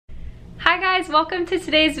Hi guys, welcome to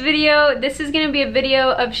today's video. This is going to be a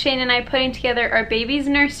video of Shane and I putting together our baby's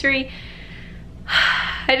nursery.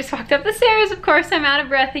 I just walked up the stairs, of course I'm out of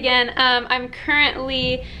breath again. I'm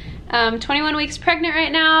currently 21 weeks pregnant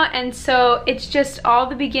right now, and so it's just all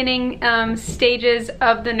the beginning stages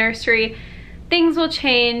of the nursery. Things will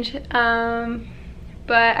change, but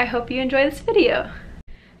I hope you enjoy this video.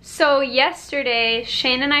 So yesterday,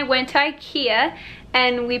 Shane and I went to IKEA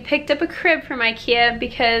and we picked up a crib from IKEA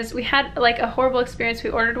because we had like a horrible experience. We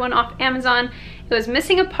ordered one off Amazon. It was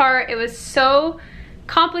missing a part. It was so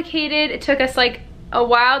complicated. It took us like a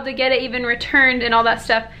while to get it even returned and all that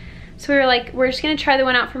stuff. So we were like, we're just gonna try the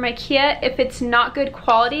one out from IKEA. If it's not good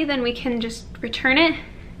quality, then we can just return it.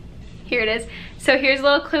 Here it is. So here's a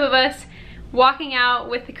little clip of us walking out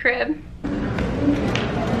with the crib.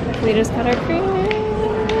 We just got our crib.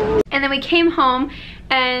 And then we came home,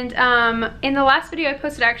 and in the last video I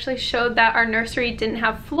posted, I actually showed that our nursery didn't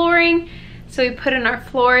have flooring. So we put in our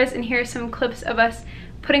floors, and here are some clips of us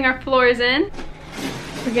putting our floors in.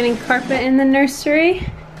 We're getting carpet in the nursery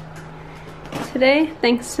today,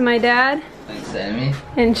 thanks to my dad. Thanks, Amy.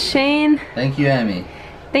 And Shane. Thank you, Amy.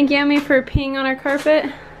 Thank you, Amy, for peeing on our carpet.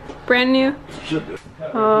 Brand new.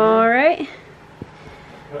 All right.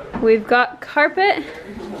 We've got carpet.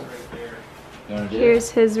 Here's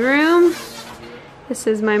his room. This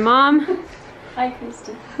is my mom. Hi,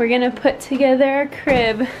 Kristen. We're gonna put together our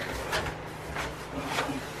crib.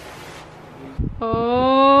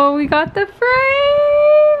 Oh, we got the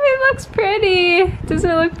frame. It looks pretty. Doesn't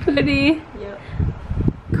it look pretty? Yep.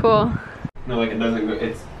 Cool. No, like it doesn't go,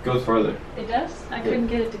 it goes farther. It does? I couldn't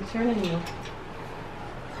get it to turn anymore.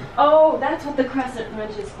 Oh, that's what the crescent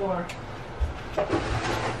wrench is for.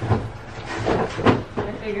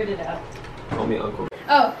 I figured it out. Call me uncle.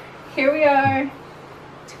 Oh, here we are,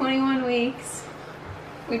 21 weeks.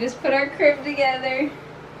 We just put our crib together.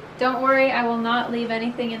 Don't worry, I will not leave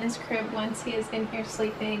anything in his crib once he is in here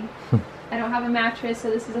sleeping. I don't have a mattress, so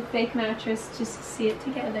this is a fake mattress just to see it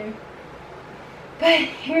together. But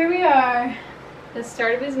here we are, the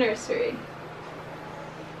start of his nursery.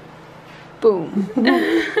 Boom.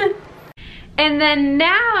 And then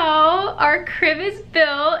now our crib is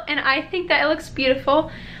built, and I think that it looks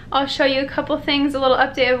beautiful. I'll show you a couple things, a little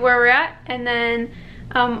update of where we're at, and then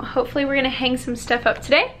hopefully we're gonna hang some stuff up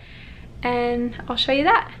today, and I'll show you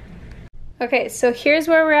that. Okay, so here's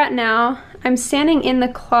where we're at now. I'm standing in the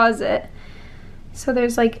closet. So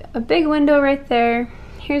there's like a big window right there.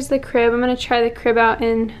 Here's the crib. I'm gonna try the crib out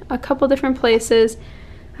in a couple different places.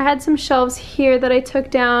 I had some shelves here that I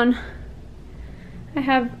took down. I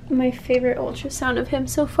have my favorite ultrasound of him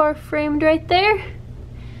so far framed right there.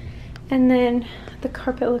 And then the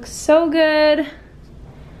carpet looks so good.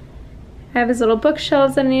 I have his little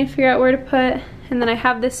bookshelves that I need to figure out where to put. And then I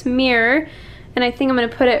have this mirror, and I think I'm gonna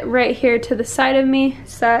put it right here to the side of me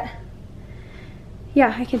so that,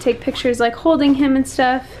 yeah, I can take pictures like holding him and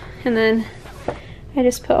stuff. And then I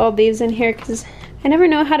just put all these in here because I never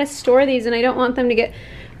know how to store these, and I don't want them to get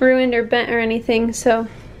ruined or bent or anything. So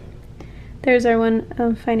there's our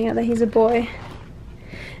one finding out that he's a boy.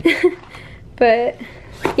 But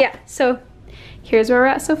yeah, so here's where we're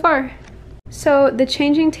at so far. So the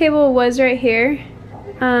changing table was right here,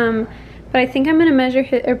 but I think I'm gonna measure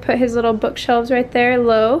or put his little bookshelves right there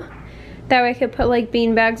low. That way I could put like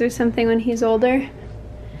bean bags or something when he's older.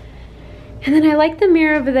 And then I like the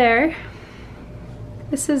mirror over there.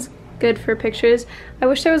 This is good for pictures. I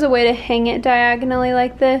wish there was a way to hang it diagonally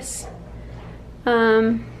like this.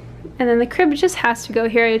 And then the crib just has to go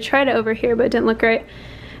here. I tried it over here, but it didn't look right.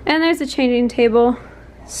 And there's the changing table.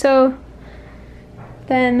 So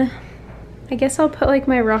then I guess I'll put like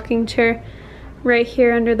my rocking chair right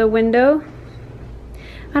here under the window.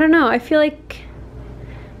 I don't know, I feel like,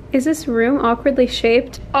 is this room awkwardly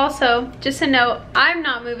shaped? Also, just a note, I'm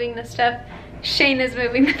not moving this stuff. Shane is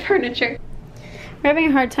moving the furniture. We're having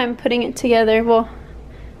a hard time putting it together. Well,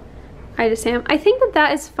 I just am. I think that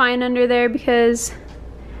that is fine under there because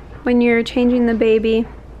when you're changing the baby,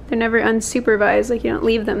 they're never unsupervised, like you don't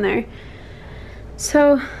leave them there.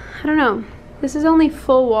 So, I don't know. This is only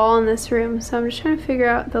full wall in this room, so I'm just trying to figure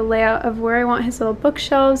out the layout of where I want his little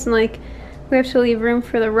bookshelves, and like, we have to leave room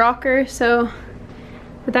for the rocker, so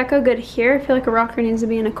would that go good here? I feel like a rocker needs to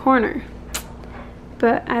be in a corner,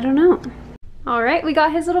 but I don't know. All right, we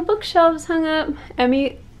got his little bookshelves hung up.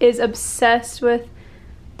 Emmy is obsessed with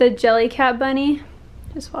the Jellycat bunny.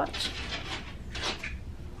 Just watch.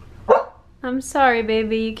 I'm sorry,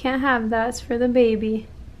 baby, you can't have that. It's for the baby.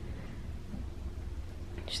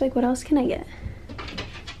 She's like, what else can I get?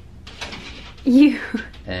 You.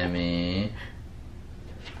 Emmy.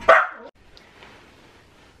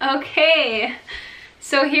 Okay,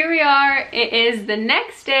 So here we are, it is the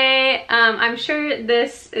next day. I'm sure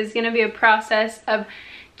this is gonna be a process of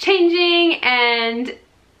changing and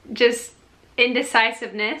just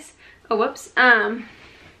indecisiveness. Oh, whoops.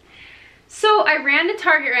 So I ran to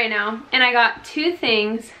Target right now and I got 2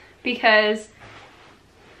 things because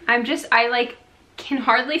I like can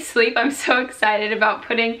hardly sleep. I'm so excited about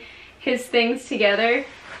putting his things together.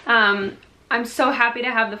 I'm so happy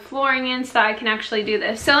to have the flooring in so that I can actually do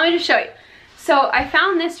this. So let me just show you. So I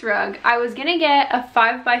found this rug. I was gonna get a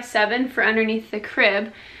 5x7 for underneath the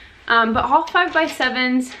crib, but all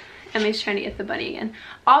 5x7s, Emmy's trying to get the bunny again.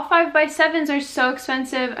 All 5x7s are so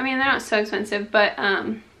expensive. I mean, they're not so expensive, but I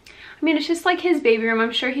mean, it's just like his baby room.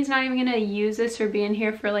 I'm sure he's not even gonna use this or be in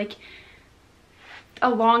here for like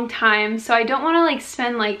a long time. So I don't wanna like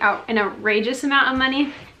spend like an outrageous amount of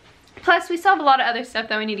money. Plus, we still have a lot of other stuff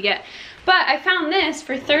that we need to get. But I found this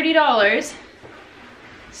for $30.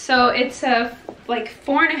 So it's a like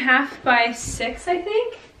 4.5 by 6, I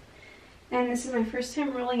think. And this is my first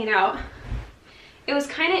time rolling it out. It was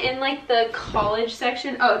kind of in like the college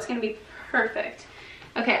section. Oh, it's gonna be perfect.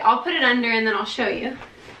 Okay, I'll put it under and then I'll show you.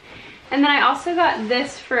 And then I also got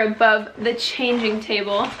this for above the changing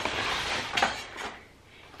table.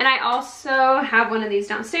 And I also have one of these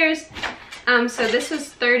downstairs. So this was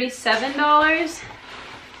 $37.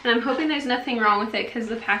 And I'm hoping there's nothing wrong with it because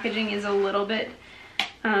the packaging is a little bit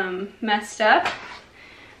messed up.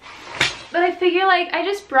 But I figure like I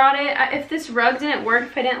just brought it. If this rug didn't work,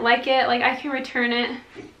 if I didn't like it, like I can return it.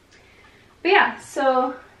 But yeah,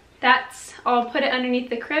 so I'll put it underneath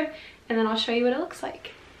the crib and then I'll show you what it looks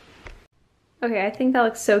like. Okay, I think that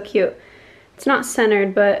looks so cute. It's not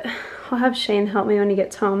centered, but I'll have Shane help me when he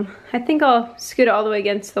gets home. I think I'll scoot it all the way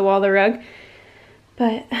against the wall of the rug,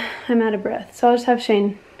 but I'm out of breath. So I'll just have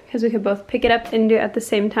Shane, because we could both pick it up and do it at the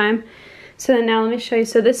same time. So then now let me show you.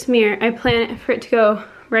 So this mirror, I plan for it to go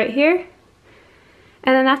right here.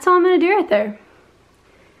 And then that's all I'm gonna do right there.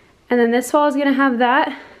 And then this wall is gonna have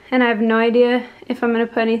that. And I have no idea if I'm gonna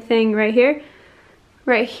put anything right here.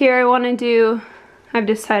 Right here I wanna do, I've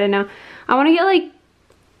decided now. I wanna get like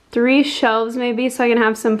 3 shelves maybe so I can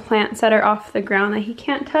have some plants that are off the ground that he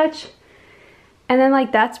can't touch. And then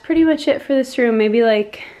like that's pretty much it for this room. Maybe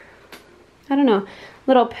like, I don't know,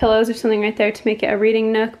 little pillows or something right there to make it a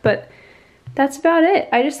reading nook, but that's about it.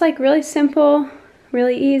 I just like really simple,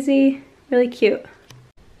 really easy, really cute.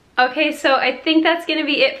 Okay, so I think that's gonna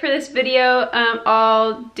be it for this video.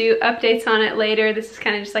 I'll do updates on it later. This is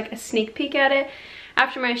kind of just like a sneak peek at it.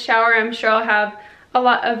 After my shower, I'm sure I'll have a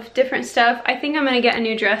lot of different stuff. I think I'm gonna get a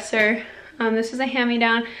new dresser. This was a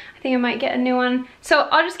hand-me-down. I think I might get a new one. So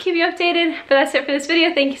I'll just keep you updated, but that's it for this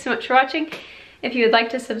video. Thank you so much for watching. If you would like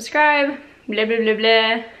to subscribe, blah, blah, blah,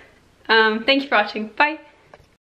 blah. Thank you for watching. Bye.